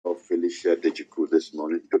Alicia Dejiku this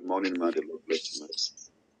morning. Good morning, ma. The Lord bless you, ma.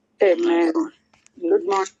 Amen. Good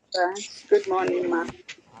morning, sir. Good morning, ma.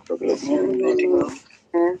 God bless you.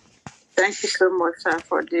 Thank you so much, sir,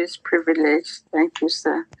 for this privilege. Thank you,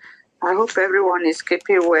 sir. I hope everyone is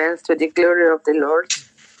keeping well to the glory of the Lord.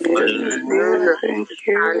 Amen. Thank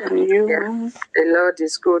you. And you, ma. The Lord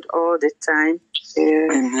is good all the time.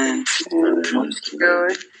 Amen. Joy,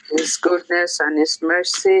 His goodness and His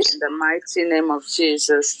mercy in the mighty name of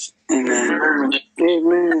Jesus. Amen.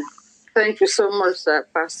 Amen. Thank you so much,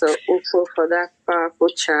 Pastor Uko, for that powerful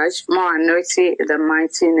charge. More anointing in the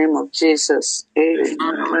mighty name of Jesus. Amen.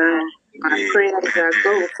 My prayer is that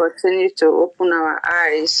God will continue to open our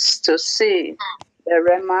eyes to see the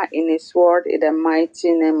Rema in His word in the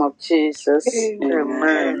mighty name of Jesus.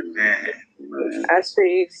 Amen. As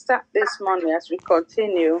we start this morning, as we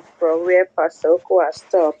continue from where Pastor Uko has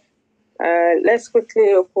stopped, let's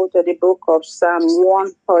quickly open to the book of Psalm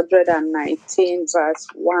 119, verse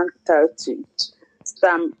 130.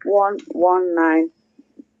 Psalm 119,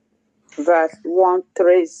 verse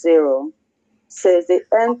 130 says, "The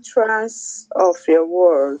entrance of your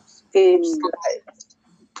words gives light,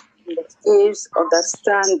 it gives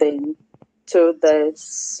understanding to the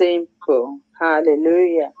simple."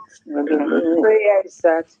 Hallelujah. The prayer is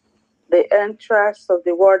that the entrance of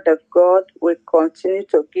the word of God will continue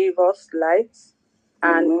to give us light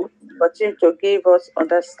and continue to give us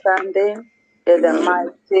understanding in the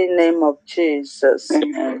mighty name of Jesus.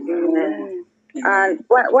 Amen. And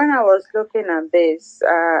when I was looking at this,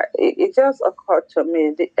 it just occurred to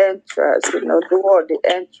me the entrance, the word, the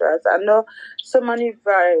entrance. I know so many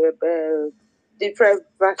different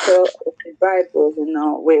versions of the Bible,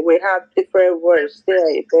 we have different words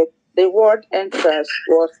there, but the word entrance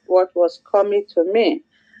was what was coming to me.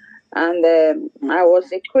 And I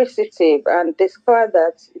was inquisitive and discovered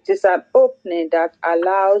that it is an opening that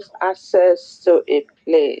allows access to a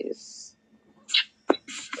place.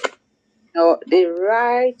 The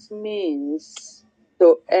right means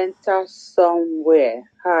to enter somewhere.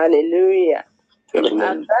 Hallelujah.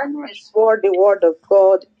 And that is what the word of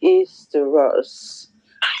God is to us.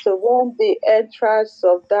 So when the entrance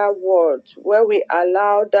of that word, where we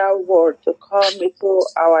allow that word to come into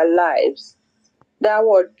our lives, that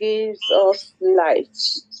word gives us light.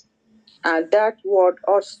 And that word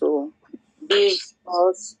also gives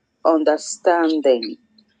us understanding.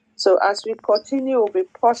 So as we continue, we'll be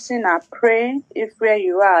pausing and praying. If where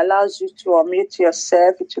you are allows you to unmute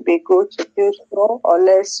yourself, it will be good to do so,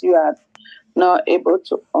 unless you are not able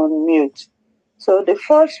to unmute. So the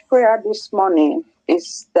first prayer this morning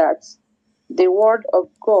is that the word of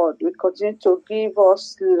God will continue to give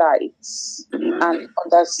us light and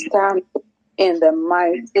understanding in the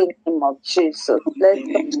mighty name of Jesus. Let's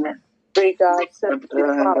bring ourselves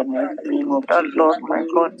before Lord, my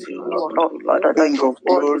God, Lord, Father, that your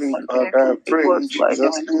word is Father, I pray in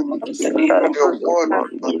Jesus' name that your word will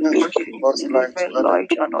continue to give us light,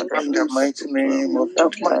 Father, in the mighty name of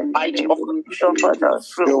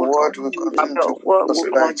Jesus. Your word will continue to give us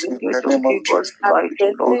light in the name of Jesus.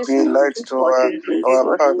 Will be light to our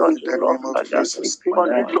path in the name of Jesus.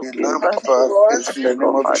 Will be lamp to our feet in the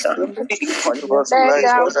name of Jesus. Give us light,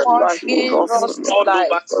 Father. give us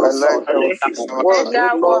light. I like that we give us Let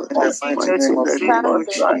that word in the mighty name of Jesus.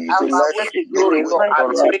 The light of glory will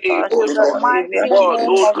come to the mighty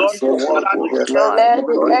name of your word will be a light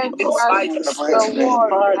let the to entrance in the of your mighty name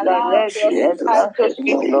word allow your light to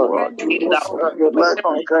illuminate your light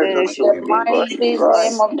will guide us the mighty name of Jesus.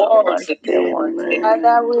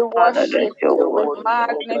 Father, we worship you, we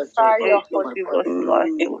magnify your holy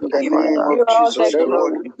name. in the name Give you of all the Jesus. Your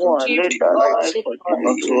word glory. will continue Give to you be all light the praise.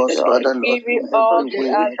 unto us, Father Lord, Give you in all every the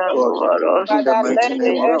way, my God. adoration. In the Father, mighty let the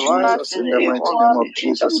name of entrance Jesus, of in the the mighty name word of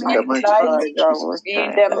Jesus, in the illuminate mighty name light. of Jesus.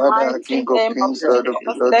 In the Father, mighty King of name of Kings, Lord of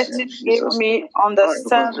Jesus, Lords, let in it give Jesus' me name. You continue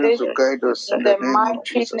understanding. to guide us In in the the name of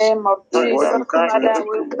mighty Jesus. name of Your word Jesus, will continue Father, to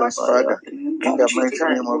we guide us, worship Father, you. in the mighty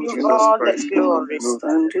We name of give you Jesus all the Christ, King of glory. glory.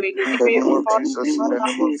 We In give the you name of all Jesus, the in the honor.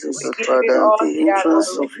 name of We Jesus, give you Father, all the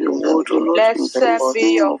adoration. help Blessed us.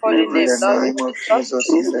 be your holy In name, the Lord name of Jesus. Jesus,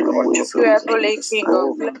 in the name of Thank you, Jesus. Heavenly King of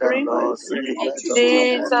Oh, Father, glory. Lord, bring the In light unto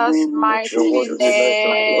us. Jesus' Your mighty word will be light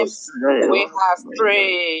unto name, us. we have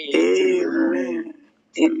prayed. Amen.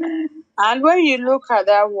 Amen. And when you look at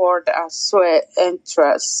that word as well,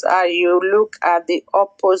 entrance, you look at the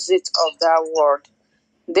opposite of that word.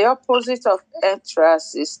 The opposite of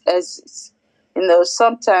entrance is exit.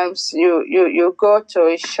 Sometimes you go to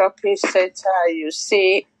a shopping center, you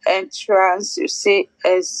see entrance, you see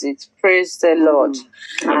exit. Praise the Lord.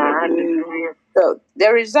 So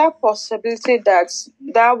there is that possibility that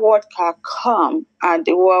that word can come and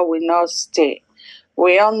the word will not stay.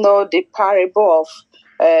 We all know the parable of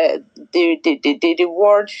the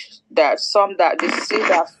word that the seed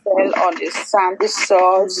that fell on the sandy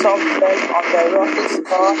soil, some fell on the rocky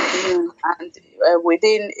soil, and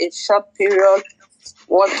within a short period,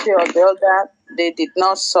 one way or the other, they did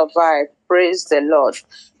not survive. Praise the Lord.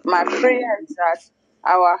 My prayer is that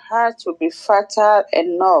our hearts will be fertile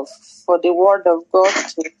enough for the word of God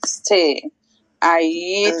to stay and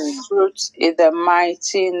yield fruit in the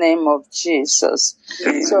mighty name of Jesus.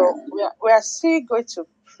 So we are still going to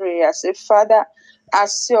pray. I say, Father,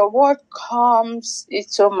 as your word comes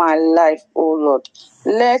into my life, O Lord,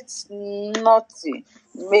 let nothing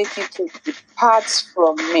make it to depart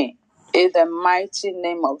from me. In the mighty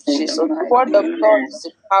name of Jesus. The word of God is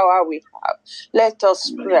the power we have. Let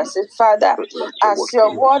us pray. Say, Father, as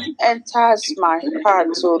your word enters my heart,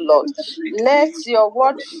 O Lord, let your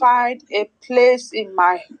word find a place in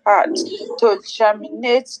my heart to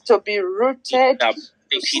germinate, to be rooted,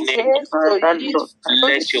 to stay, to yield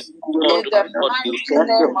fruit in the mighty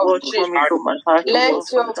name of Jesus.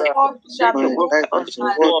 Let your word germinate in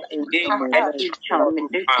my heart, Lord,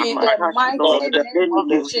 in the mighty name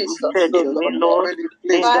of Jesus.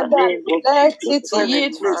 Father, let it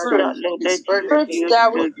yield fruit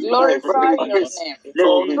that will glorify your name,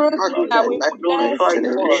 fruit that will bless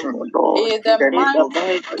your word. In the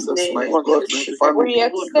mighty name of Jesus, we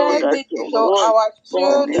extend it to our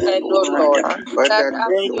children, O Lord, that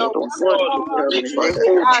as your word comes into the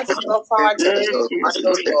hearts of our children,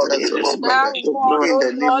 O Lord, that word,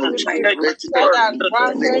 O Lord, will be rooted and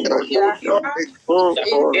grounded in their hearts.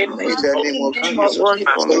 In the mighty name of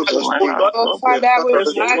Jesus. Oh, Father, we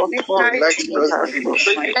magnify you.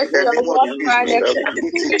 Let your word find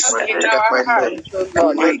expression in our hearts, O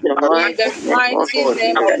Lord. In the mighty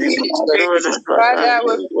name of Jesus. Father,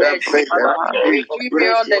 we bless you. We give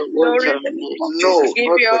you all the glory. We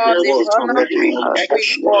give you all the honor. We give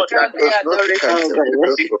you all the adoration.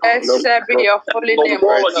 Blessed be your holy name, O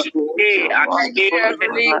Lord. Thank you,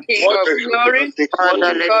 Heavenly King of glory.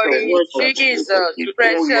 For in Jesus'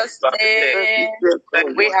 precious name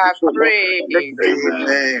we have prayed.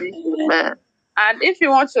 Amen. And if you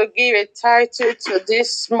want to give a title to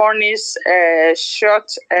this morning's short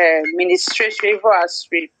ministration as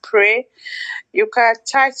we pray, you can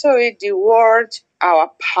title it The Word, Our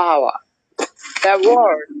Power. The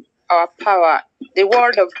Word, Our Power. The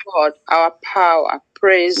Word of God, Our Power.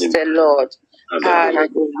 Praise the Lord.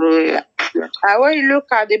 Hallelujah. I want you to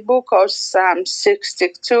look at the book of Psalm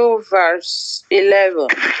 62, verse 11.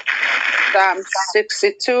 Psalm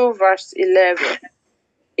 62, verse 11.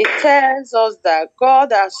 It tells us that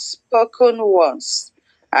God has spoken once,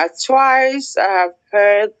 and twice I have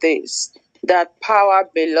heard this, that power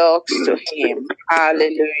belongs to Him.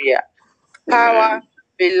 Hallelujah. Power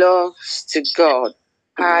belongs to God.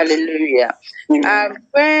 Hallelujah. And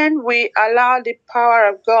when we allow the power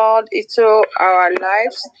of God into our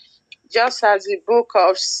lives, just as the book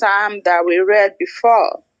of Psalm that we read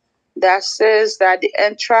before, that says that the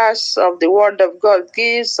entrance of the word of God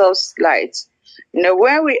gives us light.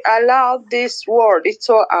 When we allow this word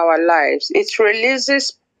into our lives, it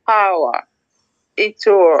releases power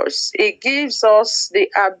into us. It gives us the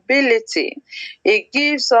ability. It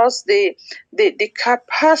gives us the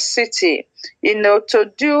capacity,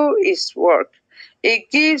 to do His work. It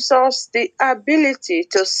gives us the ability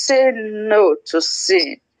to say no to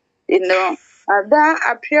sin. And that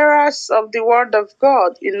appearance of the word of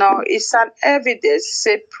God, is an evidence,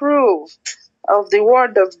 a proof of the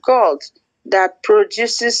word of God that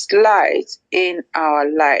produces light in our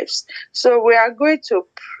lives. So we are going to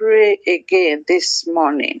pray again this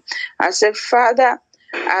morning. I say, Father,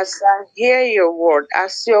 as I hear your word,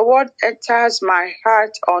 as your word enters my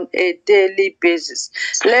heart on a daily basis,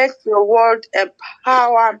 let your word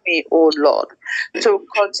empower me, O Lord, to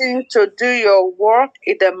continue to do your work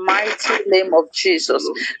in the mighty name of Jesus.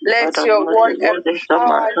 Let your word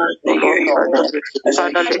empower me, O Lord.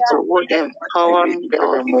 Father, let your word empower me,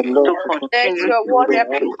 Lord, to Let your word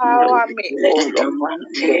empower me, O Lord.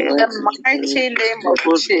 In the mighty name of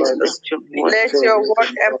Jesus. Let your word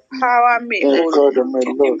empower me, O Lord.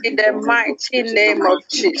 In the mighty name of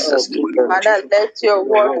Jesus. Father, let your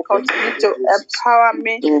word continue to empower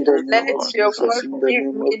me. Let your word give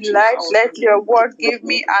me life. Let your your word give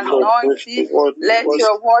me anointing. Let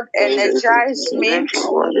your word energize me.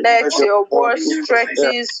 Let your word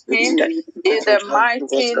stretches me. In the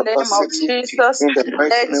mighty name of Jesus.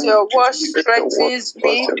 Let your word stretches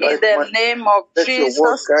me. In the name of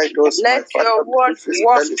Jesus. Let your word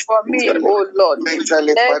work for me, O Lord.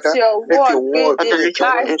 Let your word be the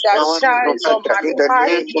light that shines on my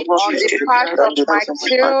path, on the path of my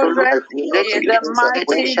children. In the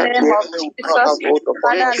mighty name of Jesus.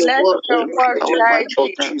 Father, let your word guide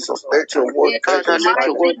me. In the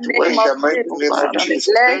mighty name of Jesus.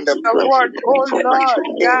 Let your word, oh Lord,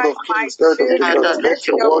 guide my children. Let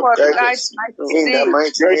your word guide my seed.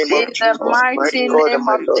 In the mighty name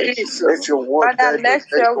of Jesus. Father, let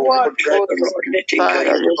your word, oh Lord,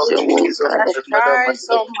 that shines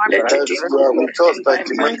on my path.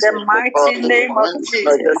 In the mighty name of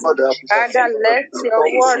Jesus. Father, let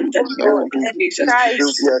your word, oh Lord,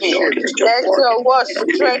 energize me. Let your word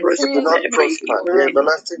strengthen me.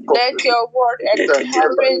 Let your word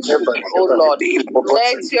encourage me, O Lord.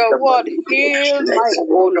 Let your word heal my,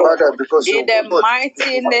 O Lord. In the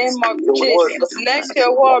mighty name of Jesus, let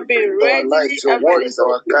your word be readily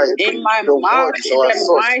available in my mouth. In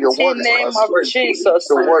the mighty name of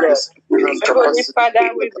Jesus, O Lord. Heavenly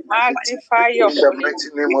Father, we magnify your holy name.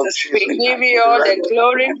 We give you all the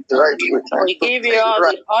glory. We give you all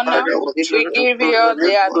the honor. We give you all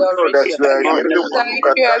the adoration. Thank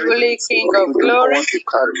you, Heavenly King of glory.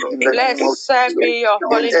 Blessed be your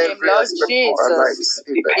holy name, Lord Jesus.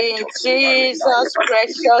 In Jesus'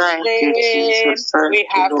 precious name, we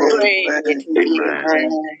have prayed.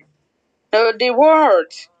 So the word,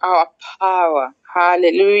 our power.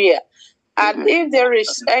 Hallelujah. And if there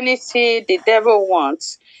is anything the devil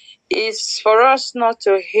wants, is for us not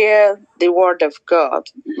to hear the word of God.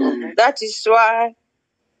 That is why,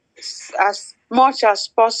 as much as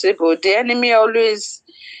possible, the enemy always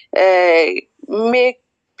make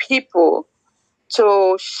people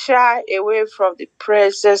to shy away from the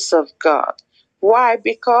presence of God. Why?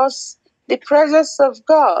 Because the presence of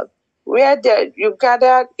God, where you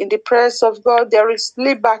gather in the presence of God, there is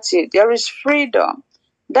liberty, there is freedom.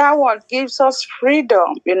 That word gives us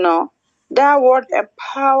freedom, That word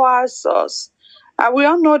empowers us. And we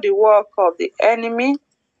all know the work of the enemy.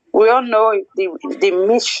 We all know the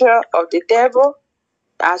mission of the devil,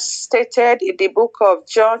 as stated in the book of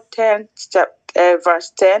John 10,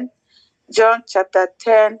 verse 10. John chapter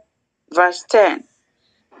 10, verse 10,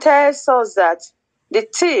 tells us that the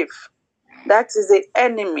thief, that is the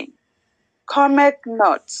enemy, cometh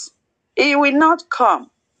not. He will not come.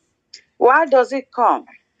 Why does he come?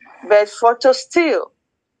 But for to steal,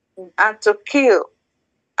 and to kill,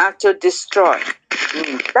 and to destroy.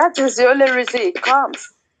 That is the only reason he comes.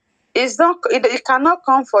 It cannot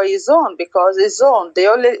come for his own, because his own, they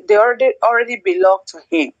already belong to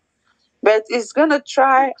him. But he's going to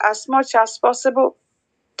try as much as possible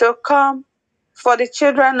to come for the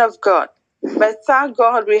children of God. But thank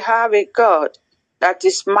God we have a God that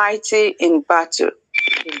is mighty in battle.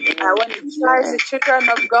 And when he tries the children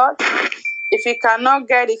of God, if he cannot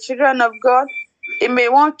get the children of God, he may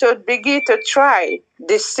want to begin to try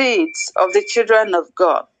the seeds of the children of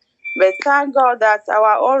God. But thank God that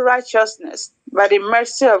our own righteousness, by the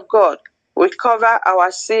mercy of God, will cover our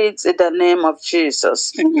seeds in the name of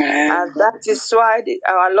Jesus. Amen. And that is why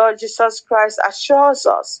our Lord Jesus Christ assures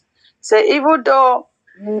us, say, even though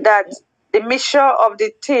that the mission of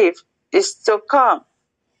the thief is to come,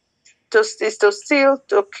 is to steal,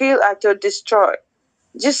 to kill, and to destroy,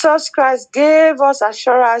 Jesus Christ gave us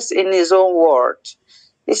assurance in his own word.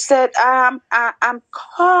 He said, I am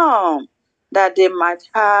come that they might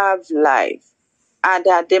have life, and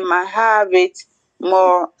that they might have it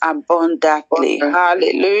more abundantly.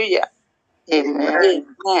 Hallelujah. Amen.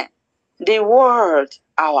 Amen. The word,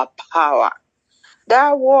 our power.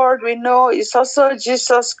 That word we know is also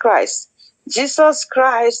Jesus Christ. Jesus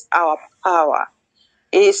Christ, our power.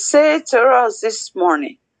 He said to us this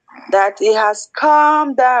morning that he has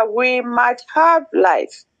come that we might have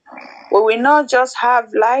life. We will not just have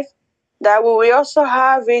life, that we will also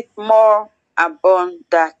have it more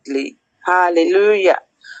abundantly. Hallelujah.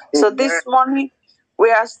 Amen. So this morning,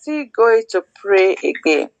 we are still going to pray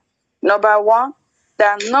again. Number one,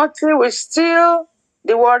 that nothing will steal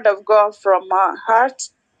the word of God from our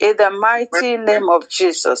hearts in the mighty name of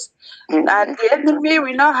Jesus. That the enemy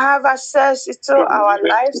will not have access into our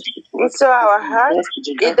lives, into our hearts,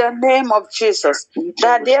 in the name of Jesus.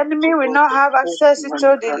 That the enemy will not have access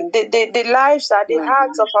into the lives and the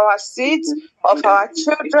hearts of our seeds, of our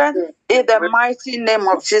children, in the mighty name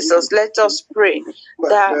of Jesus. Let us pray.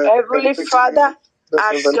 That Heavenly Father,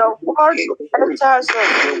 as your word enters us,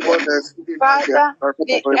 Father,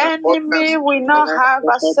 the enemy will not have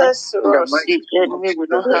access to us.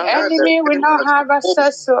 The enemy will not have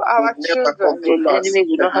access to our children.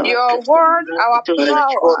 Your word, our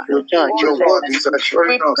power,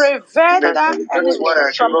 we prevent that enemy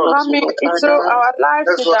from coming into our life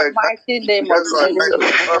in the mighty name of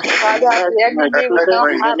Jesus. Father, the enemy will not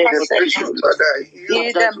have access to us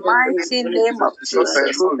in the mighty name of Jesus.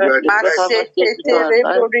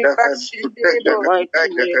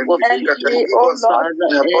 Enemy, oh Lord,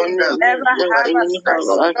 will never have access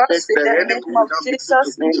to us in the name of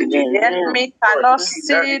Jesus. The enemy cannot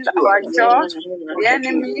steal our joy. The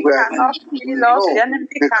enemy cannot kill us. The enemy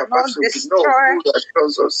cannot destroy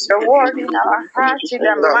the word in our heart in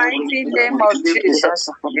the mighty name of Jesus.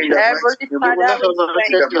 Heavenly Father, we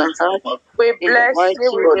thank you. We bless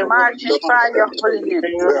you. We magnify your holy name.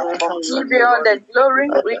 We give you all the glory.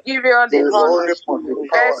 We give you all the honor.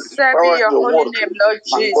 Blessed be your holy name, Lord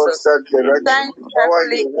Jesus. Thank you,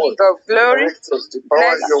 Heavenly King of glory.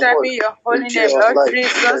 Blessed be your holy name, Lord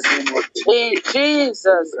Jesus. In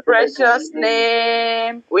Jesus' precious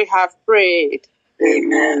name, we have prayed.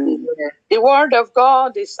 Amen. The word of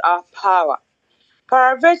God is our power.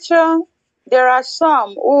 Peradventure, there are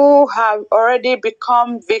some who have already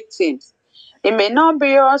become victims. It may not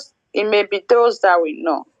be us, it may be those that we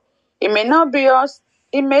know. It may not be us,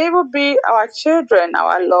 it may even be our children,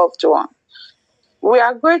 our loved one. We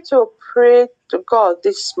are going to pray to God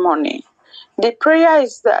this morning. The prayer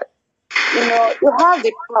is that, you have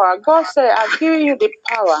the power. God said, I've given you the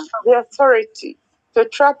power, the authority to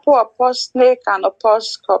trample upon snake and upon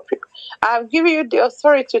scorpion. I've given you the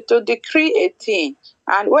authority to decree a thing,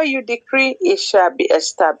 and when you decree, it shall be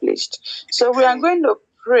established. So we are going to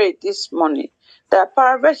pray this morning that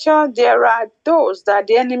peradventure there are those that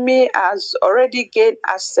the enemy has already gained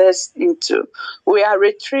access into. We are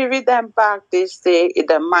retrieving them back this day in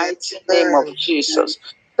the mighty name of Jesus.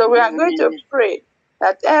 So we are going to pray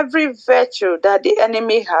that every virtue that the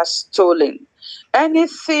enemy has stolen,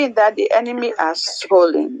 anything that the enemy has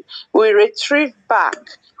stolen, we retrieve back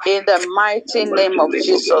in the mighty name of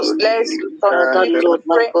Jesus. Let's continue to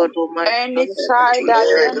pray. Any child that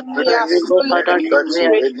the enemy has stolen,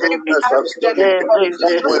 retrieve back in the name of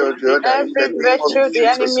Jesus. Every virtue the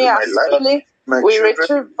enemy has stolen, we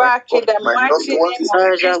retrieve back in the mighty name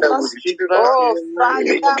of Jesus. Oh,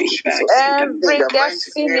 Father, every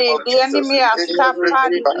destiny the enemy has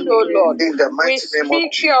tampered with, oh Lord, we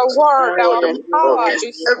speak your word, our power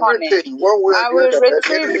this morning. I will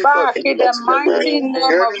retrieve back in the mighty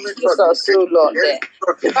name of Jesus, oh Lord.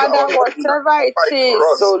 Father, whatever it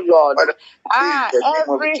is, oh Lord,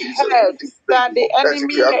 every health that the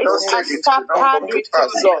enemy has tampered with, oh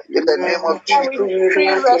Lord, I will decree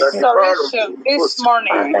restoration this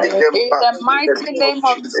morning in the mighty name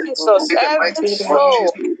of Jesus. Every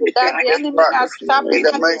soul that the enemy has tampered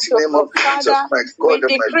into, oh Father, we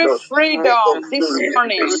decree freedom this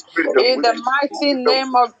morning in the mighty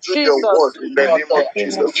name of Jesus.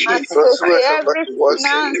 Every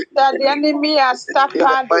finance that the enemy has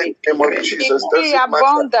tampered with, decree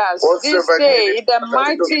abundance this day in the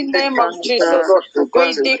mighty name of Jesus.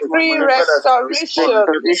 We decree restoration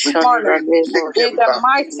this morning in the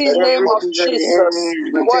mighty name of Jesus.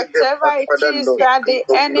 Whatever it is that the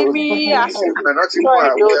enemy has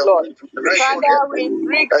destroyed, oh Lord, Father, we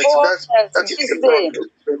bring boldness this day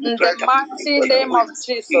in the mighty name of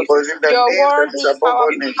Jesus. Your word is our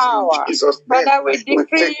power. Father, we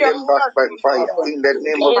decree your word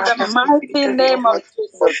in the mighty name of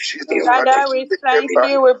Jesus. Father, we thank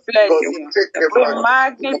you, we bless you. We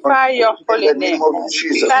magnify your holy name.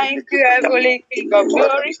 Thank you, Heavenly King of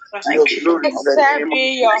glory. Blessed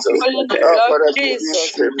be your holy name, Lord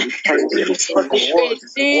Jesus. In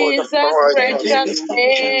Jesus' precious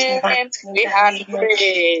name, we have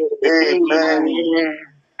prayed. Amen.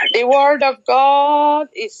 The word of God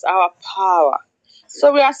is our power.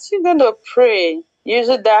 So we are still going to pray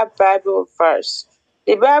using that Bible verse.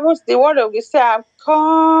 The word of God says, I've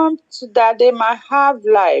come to that they might have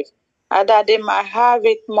life, and that they might have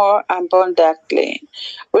it more abundantly.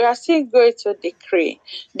 We are still going to decree.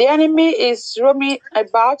 The enemy is roaming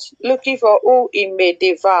about looking for who he may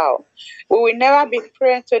devour. We will never be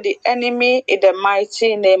praying to the enemy in the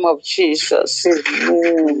mighty name of Jesus.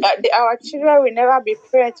 Our children will never be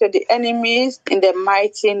praying to the enemies in the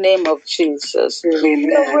mighty name of Jesus.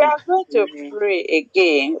 Amen. So we are going to pray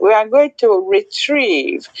again. We are going to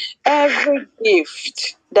retrieve every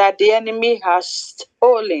gift that the enemy has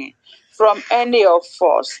stolen from any of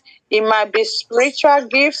us. It might be spiritual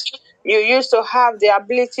gifts. You used to have the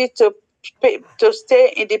ability to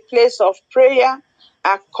stay in the place of prayer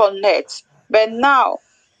and connect. but now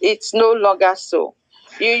it's no longer so.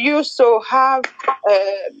 You used to have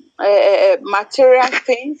material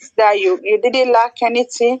things that you didn't lack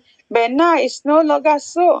anything, but now it's no longer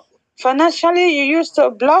so. Financially, you used to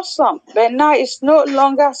blossom, but now it's no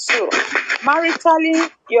longer so. Maritally,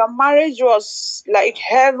 your marriage was like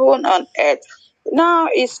heaven on earth. Now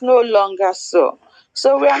it's no longer so.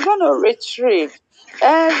 So we are going to retrieve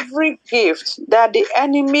every gift that the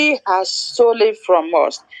enemy has stolen from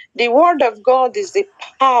us. The word of God is the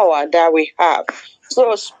power that we have.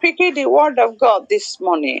 So speaking the word of God this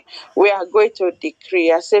morning, we are going to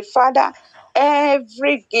decree. I say, Father,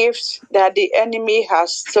 every gift that the enemy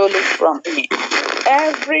has stolen from me,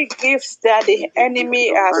 every gift that the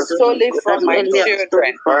enemy has stolen from my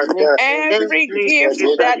children, every gift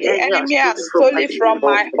that the enemy has stolen from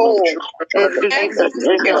my home, every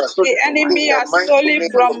gift the enemy has stolen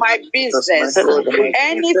from my business,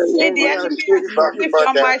 anything the enemy has stolen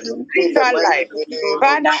from my spiritual life,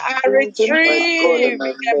 Father, I retrieve in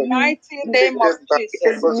the mighty name of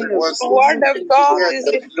Jesus. The word of God is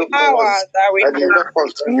the power that we have.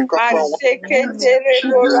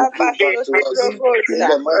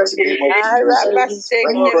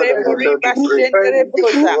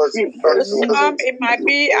 Some it might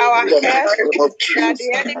be our health that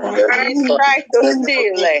the enemy is trying to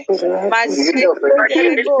steal.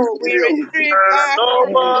 We retrieve back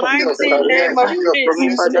in the mighty name of Jesus.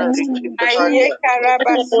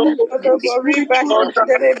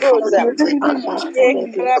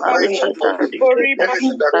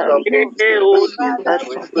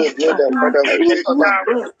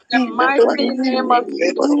 The mighty name of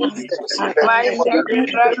Jesus. My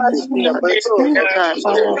whatever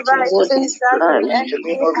it is that the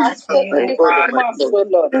enemy has taken from us, O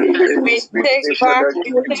Lord, we take back,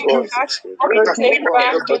 we take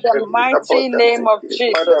back in the mighty name of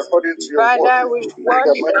Jesus. Father, we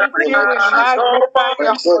worship you, we magnify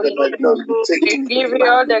your holy name. We give you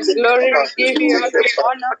all the glory, we give you all the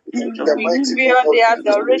honor, we give you all the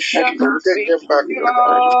adoration, we give you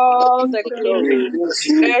all the glory.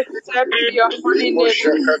 Blessed be your holy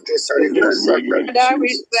name. Father,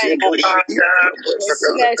 we thank you. We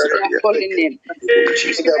bless your holy name.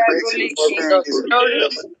 Heavenly King of glory,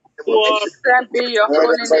 blessed be your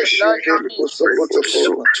holy name, Lord Jesus.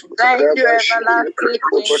 Thank you, everlasting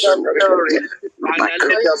King of glory. For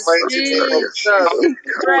Jesus'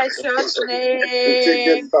 precious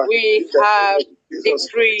name we have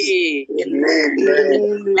decreed.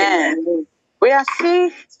 Amen. We are still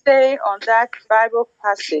staying on that Bible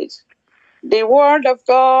passage. The word of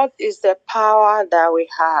God is the power that we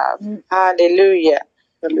have. Hallelujah.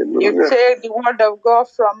 You take the word of God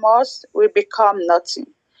from us, we become nothing.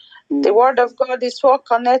 The word of God is what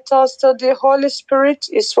connects us to the Holy Spirit,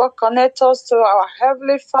 is what connects us to our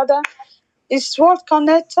Heavenly Father, it's what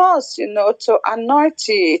connects us, to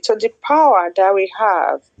anointing, to the power that we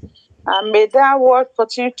have. And may that word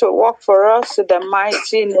continue to work for us in the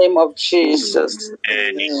mighty name of Jesus.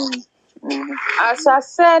 As I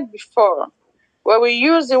said before, when we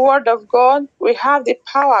use the word of God, we have the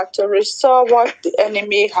power to restore what the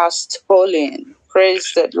enemy has stolen.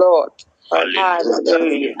 Praise the Lord.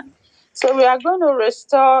 Hallelujah. So we are going to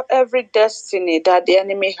restore every destiny that the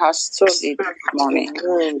enemy has stolen this morning.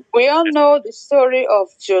 We all know the story of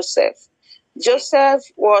Joseph. Joseph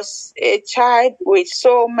was a child with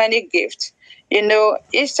so many gifts.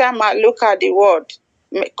 Each time I look at the word,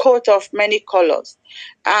 coat of many colors,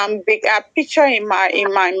 I picture in my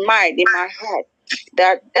mind, in my heart,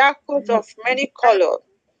 that coat of many colors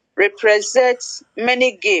represents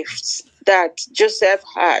many gifts that Joseph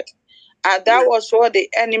had. And that was what the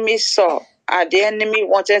enemy saw. And the enemy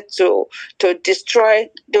wanted to destroy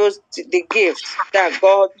the gifts that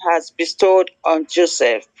God has bestowed on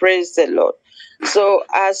Joseph. Praise the Lord. So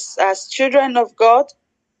as children of God,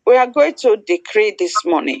 we are going to decree this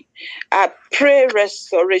morning. I pray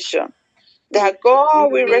restoration. That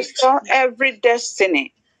God will restore every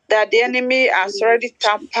destiny that the enemy has already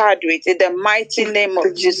tampered with in the mighty name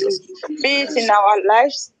of Jesus. Be it in our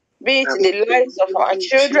lives, be it in the lives of our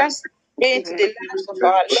children, be it in the lives of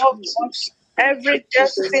our loved ones. Every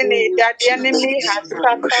destiny that the enemy has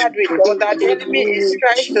tampered with or that the enemy is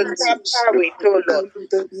trying to tamper with, oh Lord.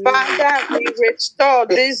 Father, we restore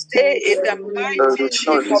this day in the mighty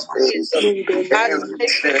name of Jesus.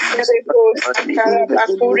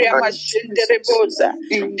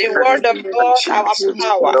 The word of God, our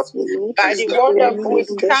power. By the word of we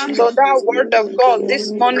stand on that word of God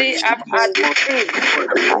this morning I decree.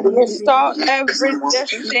 I restore every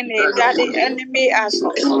destiny that the enemy has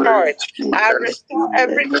destroyed. I restore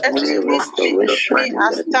every destiny the enemy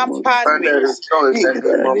has tampered with.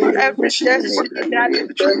 Restore every destiny that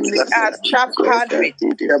the enemy has tampered with.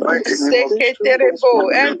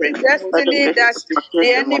 Every destiny that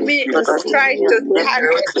the enemy is trying to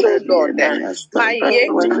target, oh Lord.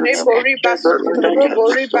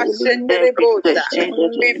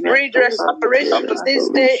 We breed restoration this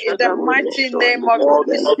day in the mighty name of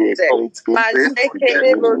Jesus.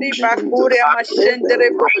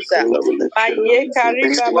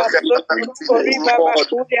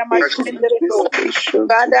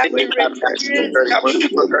 Father, we refuse your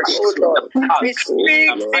people, oh Lord. We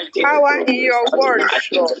speak the power in your word,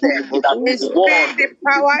 Lord. We speak the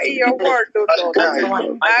power in your word, oh Lord.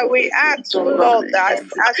 And we ask, oh Lord, that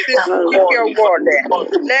as we speak your word,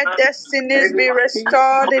 let destinies be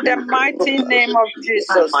restored in the mighty name of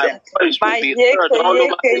Jesus.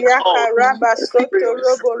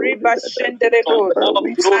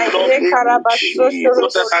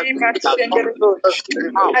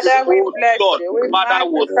 Father, we bless you. We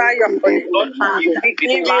magnify your holy name. We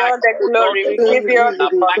give you all the glory. We give you all the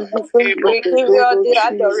honor. We give you all the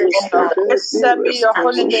adoration. Blessed be your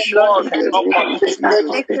holy name, Lord.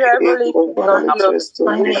 Thank you, Heavenly King of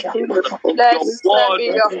glory. Blessed be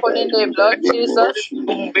your holy name, Lord Jesus.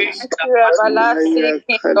 Thank you, everlasting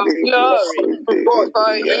King of glory. For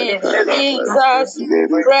in Jesus'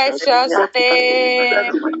 precious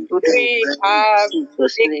name we have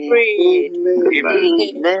decreed.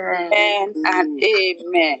 Amen and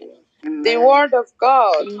amen. The word of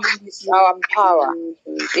God is our power.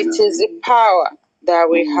 It is the power that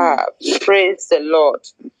we have. Praise the Lord.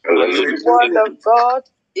 The word of God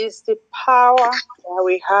is the power that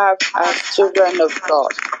we have as children of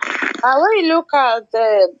God. And when you look at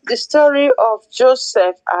the story of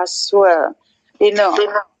Joseph as well,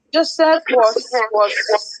 Joseph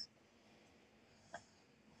was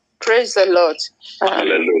praise the Lord.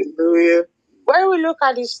 Hallelujah. When we look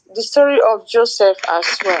at the story of Joseph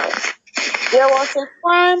as well, there was a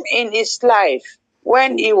time in his life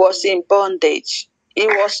when he was in bondage. He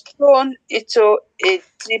was thrown into a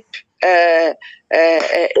deep a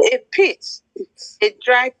pit, a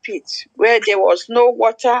dry pit, where there was no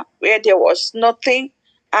water, where there was nothing,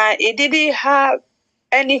 and he didn't have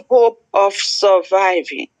any hope of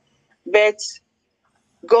surviving. But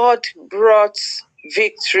God brought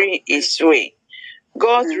victory his way.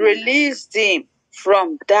 God released him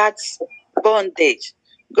from that bondage.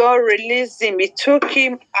 God released him. He took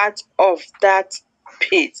him out of that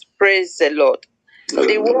pit. Praise the Lord.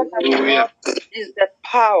 The word of God is the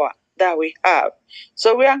power that we have.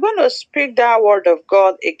 So we are going to speak that word of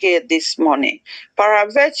God again this morning.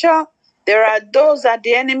 Paraventure, there are those that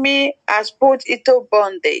the enemy has put into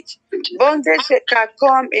bondage. Bondage can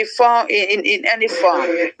come in any form.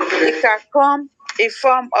 It can come in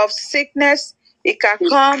form of sickness. It can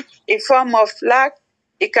come in form of lack.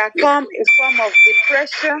 It can come in form of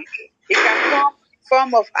depression. It can come in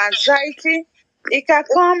form of anxiety. It can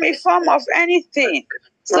come in form of anything.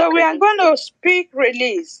 So we are going to speak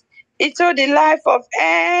release into the life of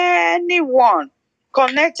anyone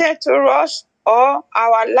connected to us or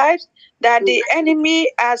our lives that the enemy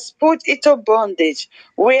has put into bondage.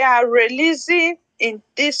 We are releasing in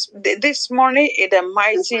this morning in the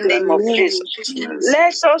mighty name of Jesus.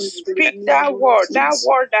 Let us speak that word that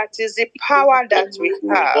is the power that we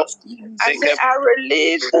have. I say, I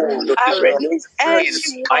release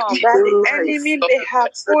anyone that the enemy may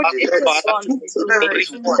have put into bondage.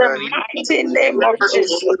 In the mighty name of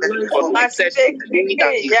Jesus.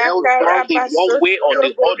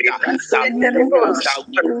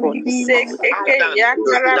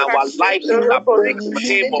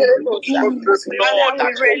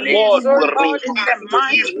 Release, oh Lord, in the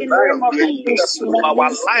mighty name of Jesus.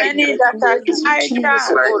 Many that are tied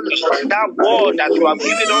down, that word that you have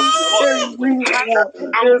given us in the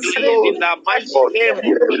mighty name of Jesus. Whatever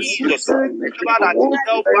that is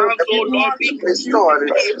held bound, oh Lord,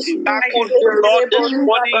 we tackle, Lord, this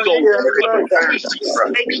morning your word.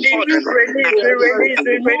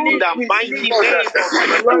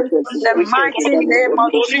 In the mighty name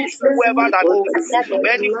of Jesus. Whoever that is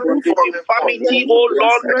any infirmity, oh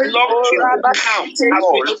Lord, belongs to you now. As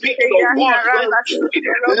we speak your word,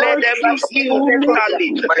 let them be healed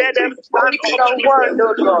totally. Let them stand up to word,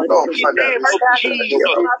 oh Lord. in the name of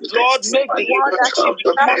Jesus. Lord, make the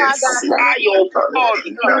impossible by your word to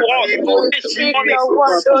us this morning. Your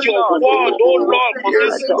word, oh Lord, for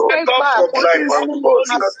this word of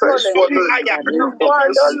higher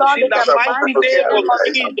in the mighty name of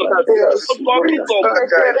Jesus.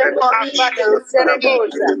 God, King of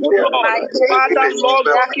Lord, Father, Father, Lord,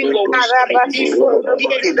 God, King of Kings,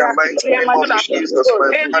 in the mighty name of Jesus,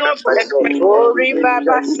 my Father, my God,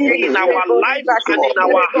 in our life and in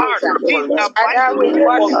our heart, in the mighty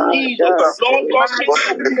name of Jesus, Lord God, King of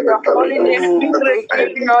Kings,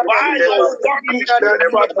 by your word you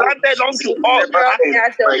have granted unto us,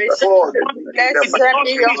 it is not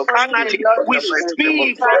eternally. We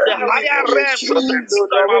speak from the higher realms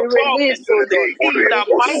above in the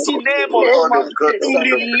mighty name of Jesus to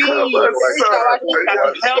release that is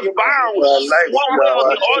held bound one way or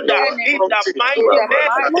the other in the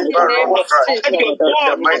mighty name of Jesus. Let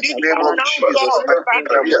your word begin to announce us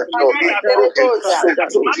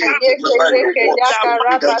in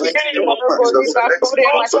the name of King of glory,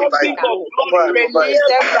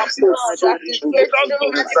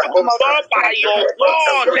 God, by your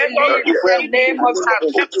word, let us begin to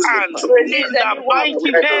acceptance in the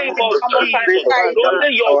mighty name of Jesus.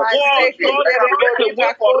 Only your word, Lord, can make a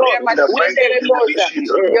way for us. When there is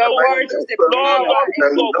your word is the Lord God,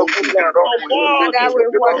 your word is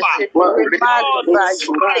power. God is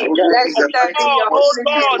light. Oh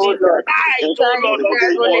Lord, is light. Oh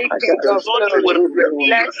Lord, this morning, Lord, you will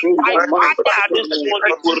receive. My Father, this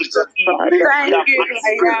morning will receive. Thank you,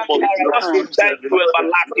 thank you, everlasting Father.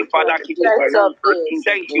 Thank you, ancient of days.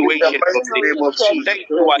 Thank you,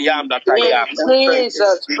 I am that I am. In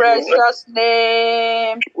Jesus' precious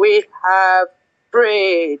name, we have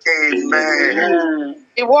prayed. Amen.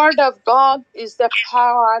 The word of God is the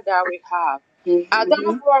power that we have. And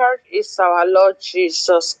that word is our Lord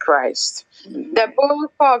Jesus Christ. The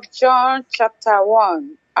book of John chapter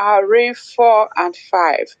 1, I'll read 4 and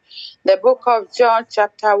 5. The book of John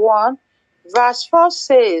chapter 1, verse 4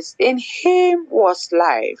 says, "In him was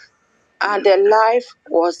life, and the life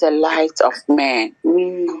was the light of men."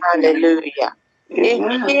 Hallelujah. In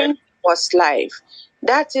him was life.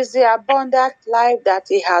 That is the abundant life that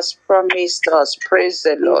he has promised us. Praise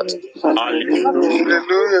the Lord. Hallelujah.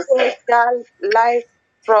 Take that life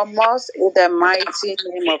from us in the mighty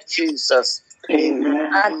name of Jesus.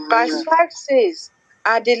 And verse 5 says,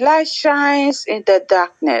 "And the light shines in the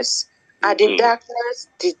darkness, and the darkness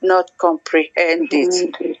did not comprehend it."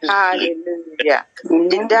 Hallelujah.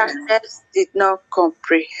 The darkness did not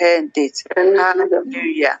comprehend it.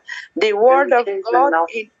 Hallelujah. The word of God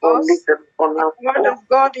in us, the word of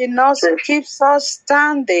God in us keeps us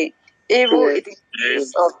standing, even in the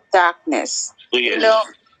place of darkness. You know,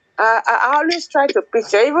 I always try to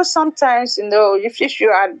picture, even sometimes, you know, if you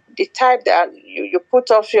are the type that you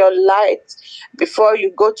put off your light before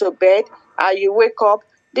you go to bed and you wake up,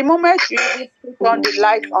 the moment you put on the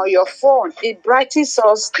light on your phone, it brightens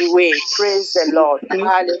us the way. Praise the Lord.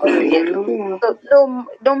 Hallelujah. So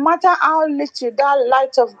no matter how little that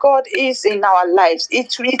light of God is in our lives,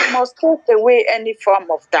 it must take away any form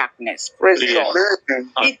of darkness. Praise God.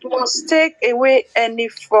 It must take away any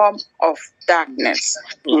form of darkness.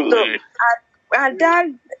 So, and that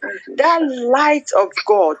light of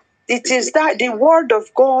God, it is that the word of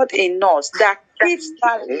God in us that keeps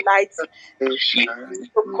that light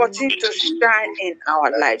to continue to shine in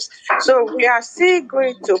our lives. So we are still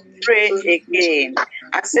going to pray again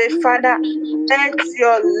and say, Father, let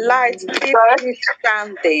your light keep me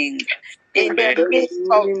standing in the midst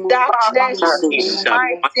of darkness in the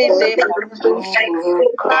mighty name of Jesus.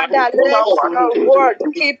 Father, let your word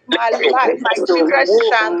keep my life, my children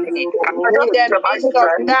standing in the midst of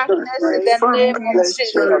darkness in the name of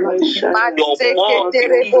Jesus.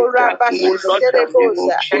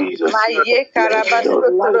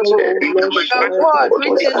 The word,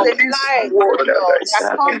 which is the light, Lord,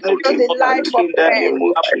 that comes to the life of men.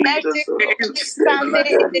 Let it keep me standing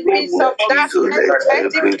in the midst of darkness. Let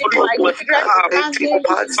it keep my children standing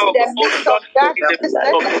in the midst of darkness.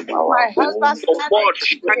 Let it keep my husband standing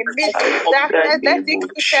in the midst of darkness. Let it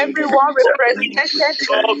keep everyone represented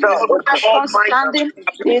standing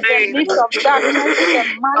in the midst of darkness in the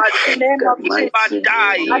mighty name of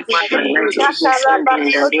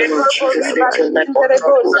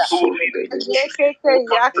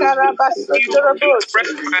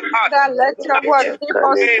Father, let your word keep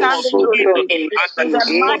us standing, O Lord, in the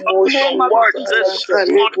mighty name of Jesus.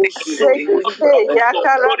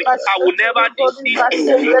 I will never desist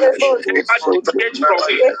from you.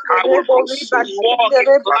 I will not walk in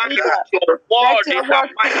blind. Your word is the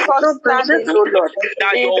mighty standing, O Lord,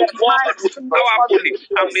 that your word will powerfully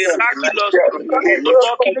and miraculously, the Lord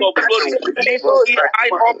King of glory, lift me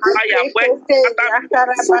high up higher when your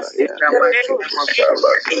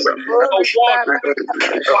word, Father,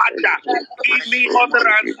 give me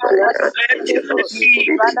utterance. Let me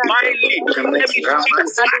speak mildly. Let me speak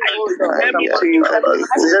life. that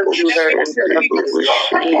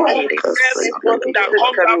comes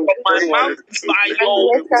out of my mouth by your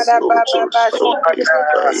word, Lord,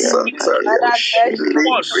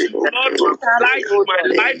 light my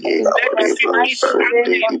life, let me be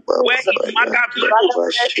standing where it matters most.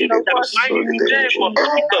 In the mighty name of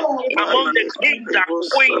Jesus, among the kings and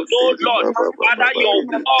queens, oh Lord, Father, your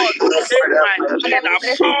word will take my head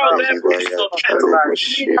above every Lord God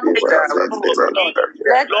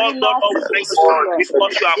Almighty,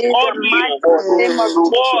 because you have called me your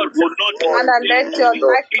word will not diminish.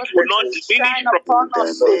 It will not diminish from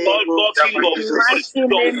Lord God, King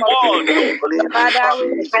of glory. Your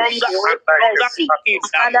word stronger and stronger in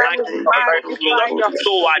the mighty name of Jesus.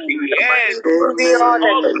 So at the end,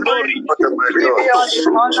 all glory shall be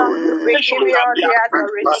ascribed to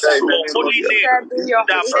your holy name in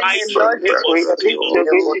the mighty name of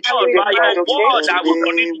Jesus. Lord, by your word, I will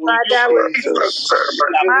continue to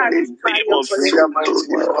in the mighty name of Jesus.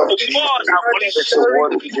 Your word, I will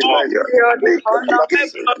continue to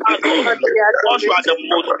because you are the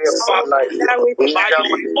most powerful. By your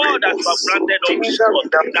word that you have granted us,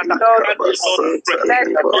 that has granted us strength,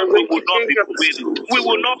 Lord, we will not be weary. We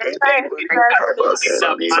will not be faint in the mighty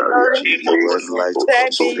name of Jesus.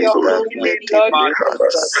 Be your holy name, Lord.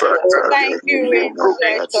 Thank you,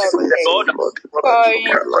 Ancient of Days. For in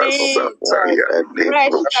Jesus'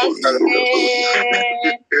 precious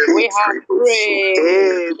name we have prayed.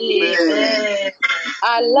 Amen.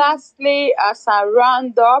 And lastly, as I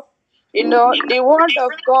round up, the word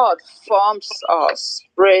of God forms us.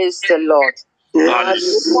 Praise the Lord.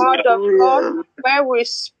 The word of God, when we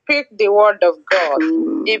speak the word of God,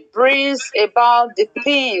 it brings about the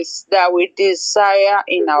things that we desire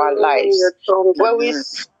in our lives. When we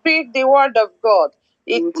speak the word of God,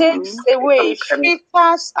 it takes away,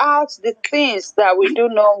 filters out the things that we do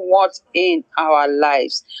not want in our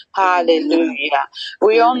lives. Hallelujah.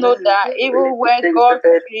 We all know that even when God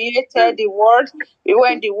created the world,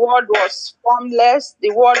 when the world was formless, the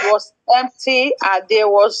world was empty, and there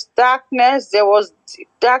was darkness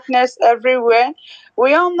everywhere.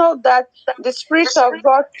 We all know that the Spirit of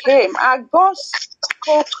God came and God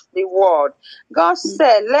spoke the word. God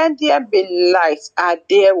said, let there be light, and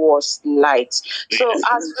there was light. So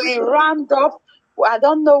as we round up, I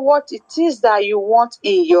don't know what it is that you want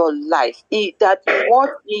in your life, that you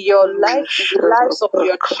want in your life, in the lives of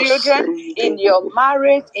your children, in your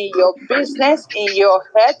marriage, in your business, in your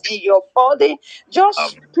health, in your body. Just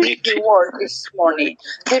speak the word this morning.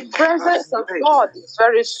 The presence of God is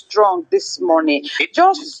very strong this morning.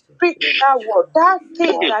 Just speak that word, that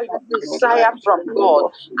thing that you desire from God.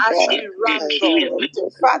 As we round up,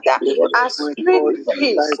 Father, I speak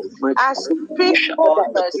peace, I speak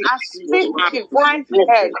boldness, I speak divine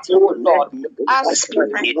health, oh Lord. I speak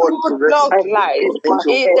good long life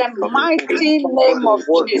in the mighty name of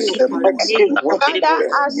Jesus. Father,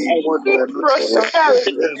 I speak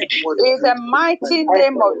prosperity in the mighty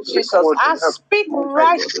name of Jesus. I speak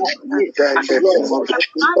righteousness in the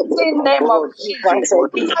mighty name of Jesus.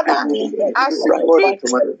 Father, I speak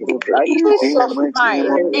peace of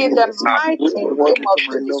mind in the mighty name of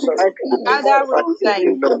Jesus. Father, we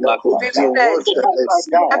thank you. We bless you.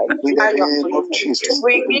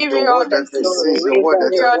 We give you all the glory. We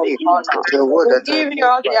give you all the honor. We give you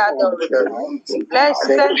all the adoration.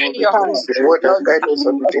 Blessed be your name.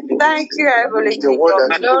 Thank you, Heavenly King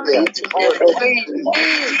of Glory. In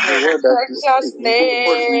Jesus' precious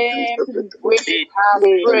name we have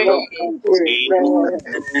prayed.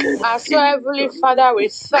 And so, Heavenly Father, we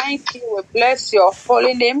thank you. We bless your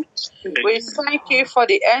holy name. We thank you for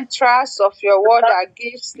the entrance of your word that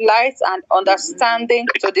gives light and understanding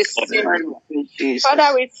to the simple.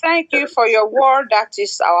 Father, we thank you for your word that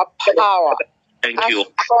is our power. As you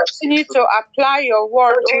continue to apply your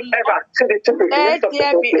word, oh Lord, let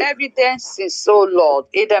there be evidences, oh Lord,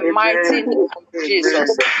 in the mighty name of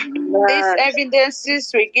Jesus. These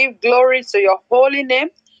evidences will give glory to your holy name.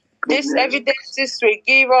 These evidences will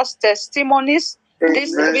give us testimonies.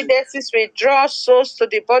 These evidences will draw souls to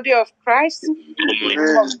the body of Christ,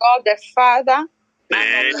 of God the Father,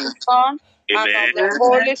 and of the Son, and of the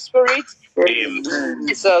Holy Spirit. In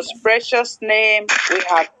Jesus' precious name we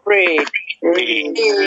have prayed. Amen.